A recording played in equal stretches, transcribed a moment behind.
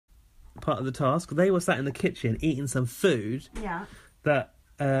part of the task. They were sat in the kitchen eating some food that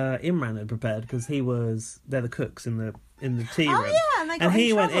Imran had prepared because they're the cooks in the tea room. Oh yeah, and they got and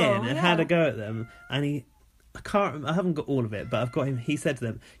he in went trouble. in and had a go at them, and I haven't got all of it, but I've got him. He said to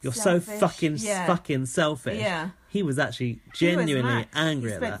them, "You're Selfish. so fucking selfish." Yeah. He was actually genuinely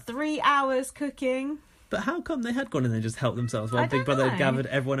angry at that. He spent 3 hours cooking. But how come they had gone in there and just helped themselves while I Big don't Brother know. had gathered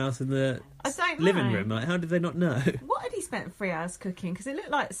everyone else in the living room? Like, how did they not know? What had he spent 3 hours cooking? Because it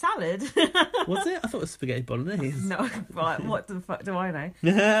looked like salad. Was it? I thought it was spaghetti bolognese. No, right, what the fuck do I know?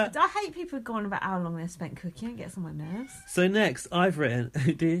 I hate people going about how long they spent cooking. It gets on my nerves. So next, I've written...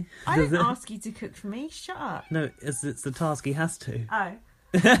 Do you? I didn't ask you to cook for me. Shut up. No, it's the task he has to. Oh.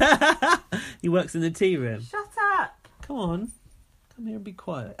 He works in the tea room. Shut up. Come on. Come here and be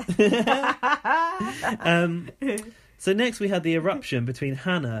quiet. So next we had the eruption between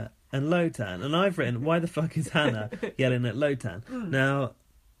Hannah and Lotan. And I've written, why the fuck is Hannah yelling at Lotan? Now,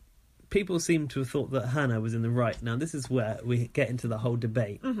 people seem to have thought that Hannah was in the right. Now, this is where we get into the whole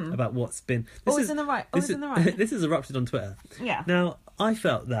debate about what's been... Always in the right. Always in the right. This is erupted on Twitter. Yeah. Now, I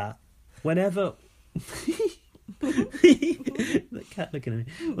felt that whenever... The cat looking at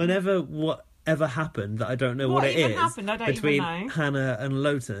me. Whenever whatever happened that I don't know what it is happened? I don't between even know. Hannah and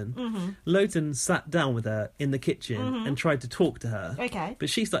Lotan, Lotan sat down with her in the kitchen and tried to talk to her. Okay. But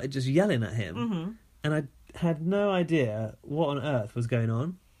she started just yelling at him. And I had no idea what on earth was going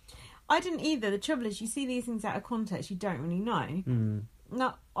on. I didn't either. The trouble is, you see these things out of context, you don't really know.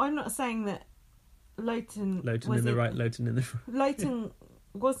 Now, I'm not saying that Lotan in the right, Lotan in the... Lotan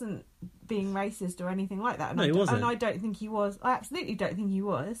wasn't being racist or anything like that. And No, he wasn't. And I don't think he was. I absolutely don't think he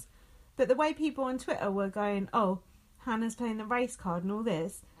was. But the way people on Twitter were going, oh, Hannah's playing the race card and all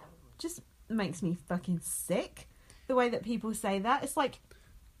this, just makes me fucking sick. The way that people say that. It's like,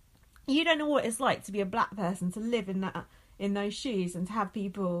 you don't know what it's like to be a black person, to live in those shoes, and to have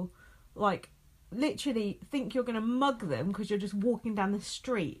people, like, literally think you're going to mug them because you're just walking down the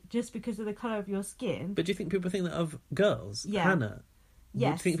street just because of the colour of your skin. But do you think people think that of girls? Yeah. Hannah?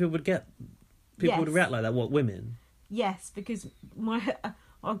 Yes. Do you think people would react like that? What, women? Yes, because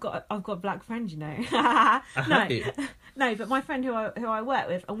I've got a black friend, you know. No, but my friend who I work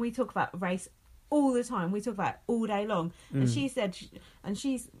with, and we talk about race all the time. We talk about it all day long. And she said, and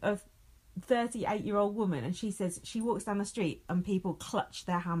she's a 38-year-old woman, and she says she walks down the street and people clutch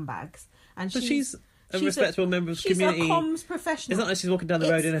their handbags. And But she's a respectable member of the community. She's a comms professional. It's not like she's walking down the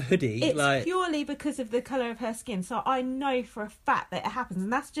road in a hoodie. It's purely because of the colour of her skin. So I know for a fact that it happens.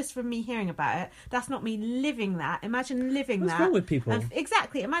 And that's just from me hearing about it. That's not me living that. Imagine living that. What's wrong with people?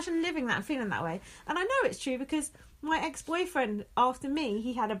 Exactly. Imagine living that and feeling that way. And I know it's true because my ex-boyfriend, after me,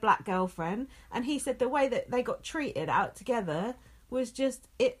 he had a black girlfriend. And he said the way that they got treated out together was just...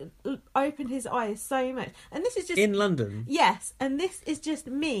 It opened his eyes so much. And this is just... In London? Yes. And this is just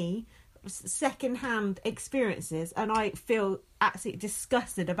me... second-hand experiences, and I feel absolutely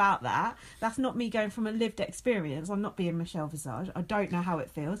disgusted about that. That's not me going from a lived experience. I'm not being Michelle Visage. I don't know how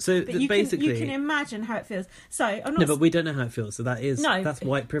it feels. So but you can imagine how it feels. So I'm not. No, but we don't know how it feels. So that's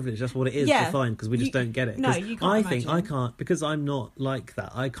white privilege. That's what it is. Yeah, defined because we just don't get it. No, you can't. I can't, because I'm not like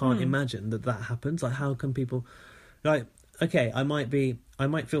that. I can't imagine that happens. Like, how can people, like, okay, I might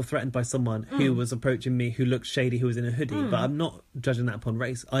feel threatened by someone who was approaching me who looked shady, who was in a hoodie, but I'm not judging that upon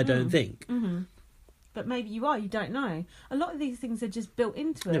race. I don't think. But maybe you are. You don't know. A lot of these things are just built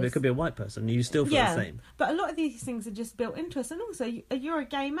into us. No, but it could be a white person. You still feel the same. But a lot of these things are just built into us. And also, you're a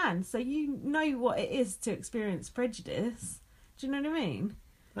gay man, so you know what it is to experience prejudice. Do you know what I mean?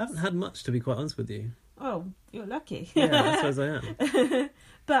 I haven't had much, to be quite honest with you. Oh, you're lucky. Yeah, I suppose I am.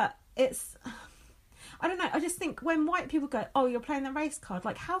 But it's... I don't know, I just think when white people go, oh, you're playing the race card,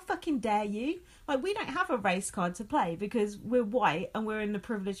 like, how fucking dare you? Like, we don't have a race card to play because we're white and we're in a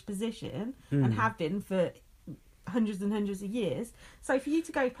privileged position and have been for hundreds and hundreds of years. So for you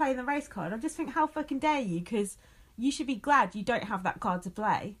to go play the race card, I just think, how fucking dare you? Because you should be glad you don't have that card to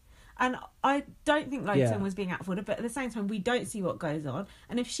play. And I don't think Lotan was being out-for-ordered, but at the same time, we don't see what goes on.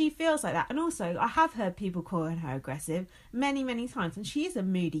 And if she feels like that, and also, I have heard people calling her aggressive many, many times, and she is a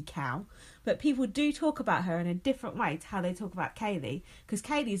moody cow, but people do talk about her in a different way to how they talk about Kaylee, because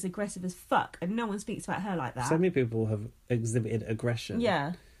Kaylee is aggressive as fuck, and no one speaks about her like that. So many people have exhibited aggression.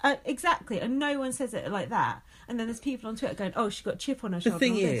 Yeah. Exactly, and no one says it like that. And then there's people on Twitter going, "Oh, she got a chip on her shoulder." The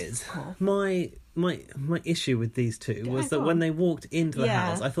thing is, my issue with these two was that when they walked into the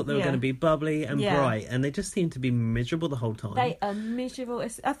house, I thought they were going to be bubbly and bright, and they just seemed to be miserable the whole time. They are miserable.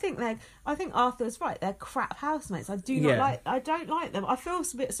 I think Arthur's right. They're crap housemates. I don't like them. I feel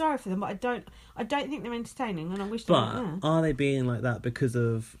a bit sorry for them, but I don't think they're entertaining, and I wish they weren't there. Are they being like that because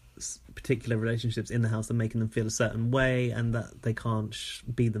of particular relationships in the house are making them feel a certain way, and that they can't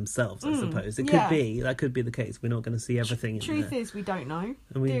be themselves. I suppose it could be the case. We're not going to see everything. Truth is, we don't know,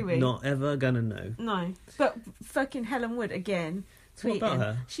 and we're do we? not ever going to know. No, but fucking Helen Wood again tweeting. What about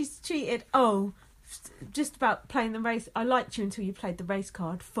her? She's tweeted, just about playing the race. I liked you until you played the race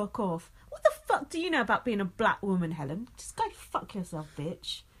card. Fuck off. What the fuck do you know about being a black woman, Helen? Just go fuck yourself,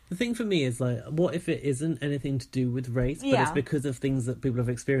 bitch. The thing for me is, like, what if it isn't anything to do with race, but it's because of things that people have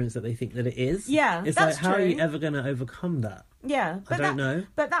experienced that they think that it is? Yeah, it's that's like, how true. are you ever going to overcome that? Yeah, I don't know.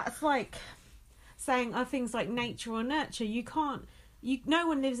 But that's like saying things like nature or nurture. You can't. No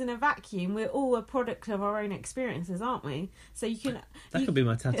one lives in a vacuum. We're all a product of our own experiences, aren't we? So you can... That could be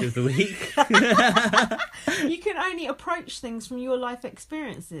my tattoo of the week. You can only approach things from your life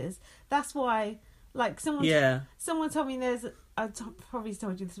experiences. That's why, like, someone told me there's... I've probably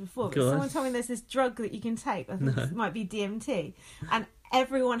told you this before, but someone told me there's this drug that you can take. I think it might be DMT. And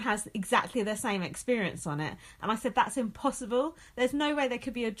everyone has exactly the same experience on it. And I said, that's impossible. There's no way there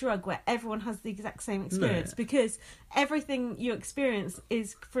could be a drug where everyone has the exact same experience, because everything you experience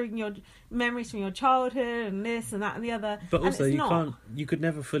is from your memories from your childhood and this and that and the other. But also, you could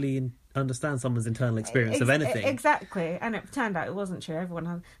never fully understand someone's internal experience of anything. Exactly. And it turned out it wasn't true.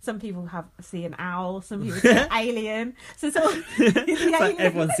 Some people see an owl, some people see an alien. So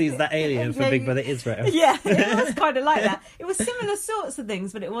everyone sees that alien from Big Brother Israel. Yeah, it was kind of like that. It was similar sorts of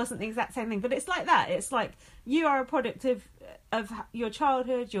things, but it wasn't the exact same thing. But it's like that. It's like you are a product of your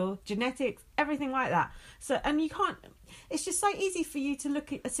childhood, your genetics, everything like that. So, and you can't... It's just so easy for you to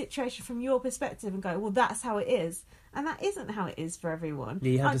look at a situation from your perspective and go, well, that's how it is. And that isn't how it is for everyone.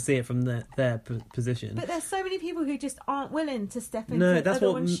 Yeah, you have to see it from their position. But there's so many people who just aren't willing to step into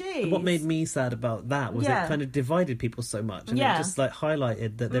other one's shoes. What made me sad about that was it kind of divided people so much. And it just like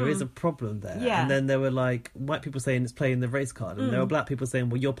highlighted that there is a problem there. Yeah. And then there were like white people saying it's playing the race card. And there were black people saying,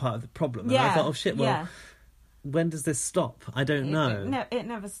 well, you're part of the problem. And I thought, oh shit, well... When does this stop? I don't know. It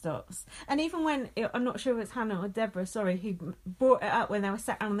never stops. And even when, I'm not sure if it's Hannah or Deborah, who brought it up when they were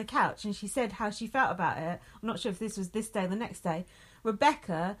sat on the couch, and she said how she felt about it. I'm not sure if this was this day or the next day.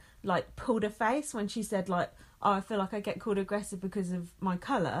 Rebecca, like, pulled her face when she said, like, oh, I feel like I get called aggressive because of my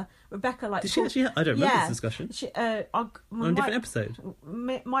colour. Rebecca, like... Did she actually... I don't remember this discussion. On a different episode?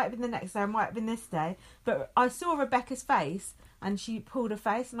 Might have been the next day, might have been this day. But I saw Rebecca's face... And she pulled her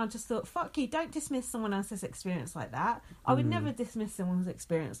face, and I just thought, fuck you, don't dismiss someone else's experience like that. I would never dismiss someone's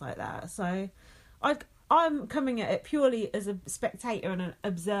experience like that. So I'm coming at it purely as a spectator and an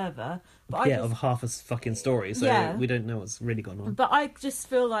observer. But of half a fucking story, so we don't know what's really gone on. But I just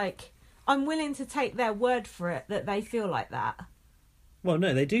feel like I'm willing to take their word for it that they feel like that. Well,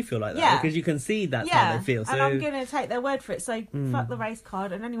 no, they do feel like that because you can see that's how they feel. So... And I'm going to take their word for it. So fuck the race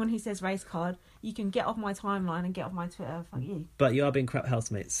card, and anyone who says race card, you can get off my timeline and get off my Twitter. Fuck you. But you are being crap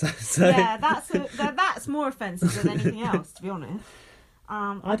housemates. So... Yeah, that's more offensive than anything else, to be honest.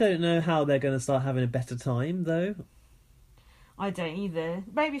 I don't know how they're going to start having a better time, though. I don't either.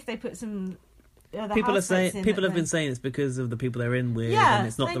 Maybe if they put some... People have been saying it's because of the people they're in with, and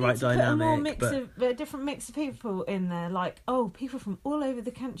it's not the right dynamic. A different mix of people in there, like people from all over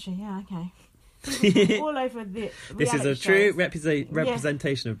the country. Yeah, okay. All over the. This is a true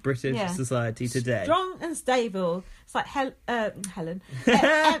representation of British society today. Strong and stable. It's like Helen.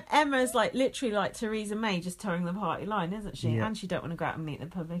 Emma's like literally like Theresa May, just towing the party line, isn't she? Yeah. And she don't want to go out and meet the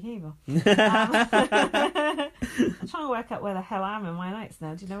public either. I'm trying to work out where the hell I am in my notes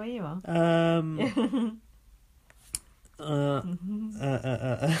now. Do you know where you are?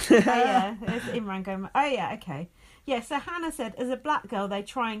 Yeah, it's Imran going. Oh yeah, okay. Yeah, so Hannah said, as a black girl, they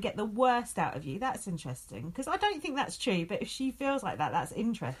try and get the worst out of you. That's interesting. Because I don't think that's true, but if she feels like that, that's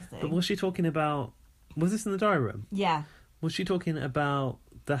interesting. But was she talking about... Was this in the diary room? Yeah. Was she talking about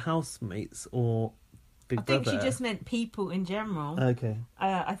the housemates or Big Brother? I think she just meant people in general. Okay.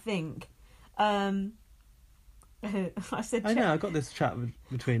 I think. I said... I know, I got this chat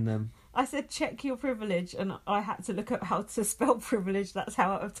between them. I said, check your privilege, and I had to look up how to spell privilege. That's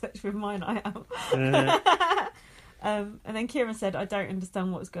how out of touch with mine I am. And then Kieran said, I don't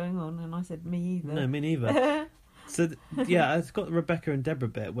understand what's going on. And I said, me either. No, me neither. So, I've got the Rebecca and Deborah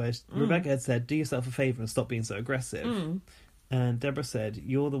bit where Rebecca had said, do yourself a favour and stop being so aggressive. And Deborah said,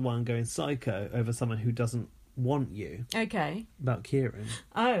 you're the one going psycho over someone who doesn't want you. Okay. About Kieran.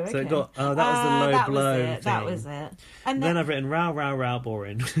 Oh, okay. So it got, that was the low blow thing. That was it. And then I've written, row,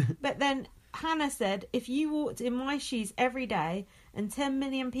 boring. But then Hannah said, if you walked in my shoes every day and 10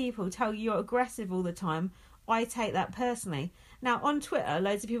 million people tell you you're aggressive all the time, I take that personally. Now, on Twitter,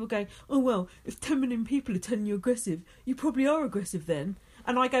 loads of people going, oh, well, if 10 million people are telling you aggressive, you probably are aggressive then.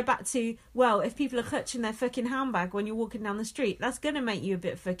 And I go back to, well, if people are clutching their fucking handbag when you're walking down the street, that's going to make you a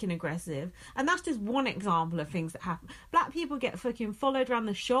bit fucking aggressive. And that's just one example of things that happen. Black people get fucking followed around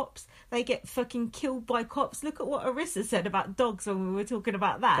the shops. They get fucking killed by cops. Look at what Arissa said about dogs when we were talking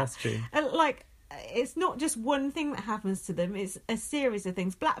about that. That's true. And, like, it's not just one thing that happens to them. It's a series of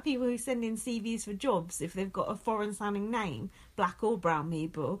things. Black people who send in CVs for jobs, if they've got a foreign sounding name, black or brown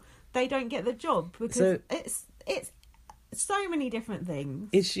people, they don't get the job because it's so many different things.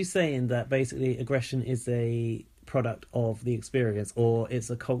 Is she saying that basically aggression is a product of the experience, or it's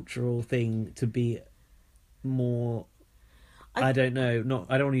a cultural thing to be more... I don't know.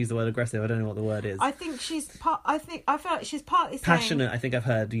 I don't want to use the word aggressive. I don't know what the word is. I think I feel like she's partly saying... Passionate, I think I've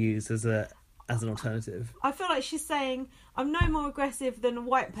heard used as an alternative. I feel like she's saying, I'm no more aggressive than a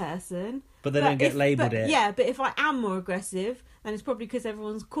white person. But they don't get labelled it. Yeah, but if I am more aggressive, then it's probably because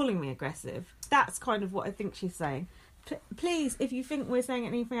everyone's calling me aggressive. That's kind of what I think she's saying. Please, if you think we're saying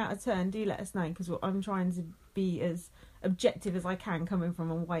anything out of turn, do let us know, because I'm trying to be as objective as I can coming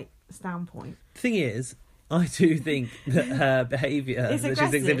from a white standpoint. The thing is, I do think that her behaviour that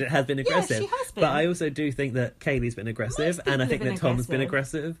she's exhibited has been aggressive. Yeah, she has been. But I also do think that Kaylee's been aggressive, and I think that Tom's been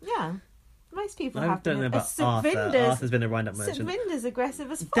aggressive. Yeah. Most people I have don't know about Arthur. Arthur's been a wind-up merchant. Sukvinder's aggressive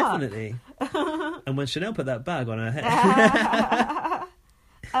as fuck. Definitely. And when Chanel put that bag on her head...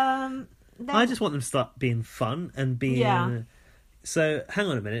 I just want them to start being fun and being... Yeah. So, hang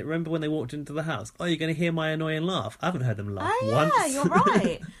on a minute. Remember when they walked into the house? Oh, you're going to hear my annoying laugh. I haven't heard them laugh once. Yeah, you're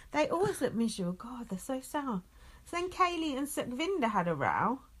right. They always look miserable. God, they're so sour. So then Kaylee and Sukvinder had a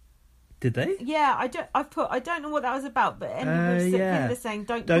row. Did they? Yeah, I don't know what that was about, but it ended with Sukvinder saying,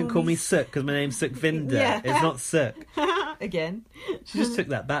 Don't call me Suk, because my name's Sukvinder. Yeah. It's not Suk. Again. She just took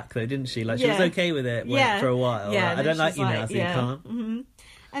that back, though, didn't she? Like, she was okay with it for a while. Yeah, like, I don't like you now, so you can't. Mm-hmm.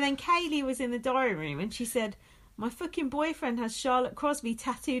 And then Kaylee was in the diary room, and she said, my fucking boyfriend has Charlotte Crosby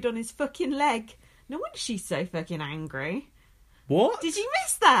tattooed on his fucking leg. No wonder she's so fucking angry. What? Did you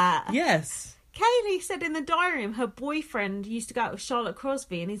miss that? Yes. Kaylee said in the diary room her boyfriend used to go out with Charlotte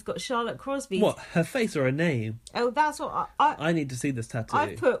Crosby, and he's got Charlotte Crosby. What, her face or her name? Oh, that's what I need to see this tattoo.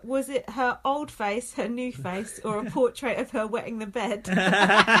 I put, was it her old face, her new face, or a portrait of her wetting the bed?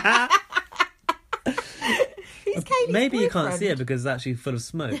 Who's Kaylee's Maybe boyfriend? You can't see it because it's actually full of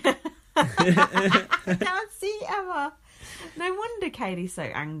smoke. I can't see Emma. No wonder Kaylee's so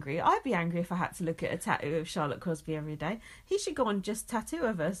angry. I'd be angry if I had to look at a tattoo of Charlotte Crosby every day. He should go on Just Tattoo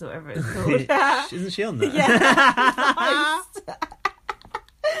of Us, or whatever it's called. Isn't she on that? Yeah.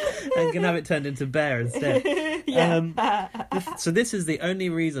 And can have it turned into Bear instead. Yeah. So this is the only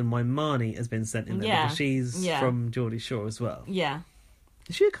reason why Marnie has been sent in there, because she's from Geordie Shore as well. Yeah.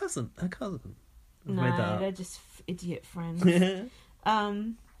 Is she a cousin? Her cousin? No, they're just idiot friends.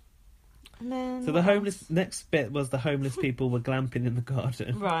 And then so the next bit was the homeless people were glamping in the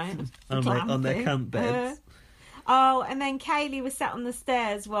garden. Right. on their camp beds. And then Kaylee was sat on the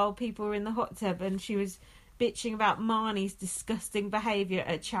stairs while people were in the hot tub, and she was bitching about Marnie's disgusting behaviour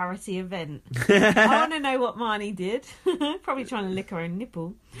at a charity event. I want to know what Marnie did. Probably trying to lick her own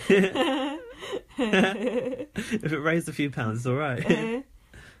nipple. If it raised a few pounds, it's all right.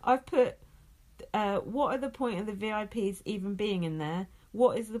 I've put, what are the point of the VIPs even being in there?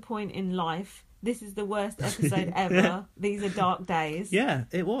 What is the point in life? This is the worst episode ever. These are dark days. Yeah,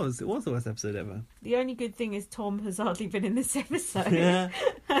 it was. It was the worst episode ever. The only good thing is Tom has hardly been in this episode. Yeah.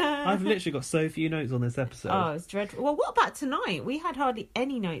 I've literally got so few notes on this episode. Oh, it's dreadful. Well, what about tonight? We had hardly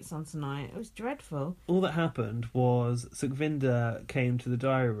any notes on tonight. It was dreadful. All that happened was Sukvinder came to the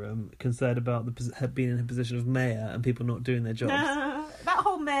diary room concerned about being in a position of mayor and people not doing their jobs. That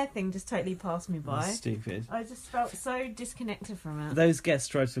whole mayor thing just totally passed me by. That's stupid. I just felt so disconnected from it. Those guests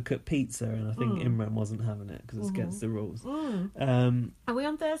tried to cook pizza, and I think Imran wasn't having it because it's against the rules. Are we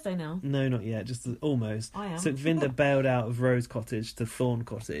on Thursday now? No, not yet. Just almost. I am. Sukvinder bailed out of Rose Cottage to Thorn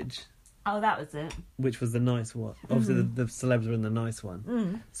Cottage. Oh, that was it. Which was the nice one. Obviously, the celebs were in the nice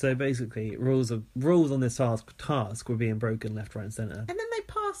one. So basically, rules on this task were being broken left, right, and centre. And then they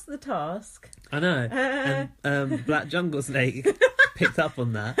passed the task. I know. And Black Jungle Snake picked up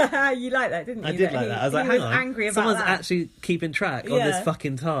on that. You like that, didn't you? I did like that. I was like, hang on. Angry about someone's that. actually keeping track on this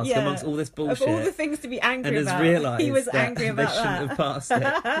fucking task amongst all this bullshit. Of all the things to be angry and about, has realised he was that angry about they shouldn't have passed it.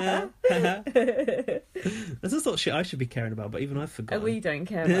 That's the sort of shit I should be caring about, but even I've forgotten. We don't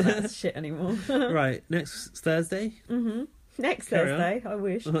care about that shit anymore. Right, next Thursday? Next Thursday, I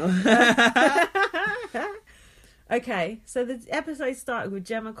wish. Okay, so the episode started with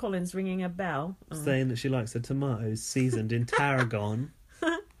Gemma Collins ringing a bell. Saying that she likes her tomatoes seasoned in tarragon.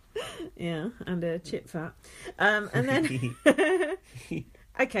 Yeah, and a chip fat. And then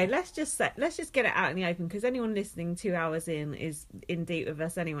Okay, let's just get it out in the open because anyone listening 2 hours in is in deep with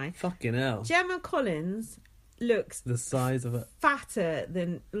us anyway. Fucking hell. Gemma Collins looks The size of it. fatter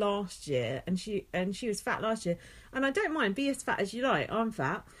than last year, and she was fat last year. And I don't mind, be as fat as you like. I'm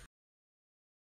fat,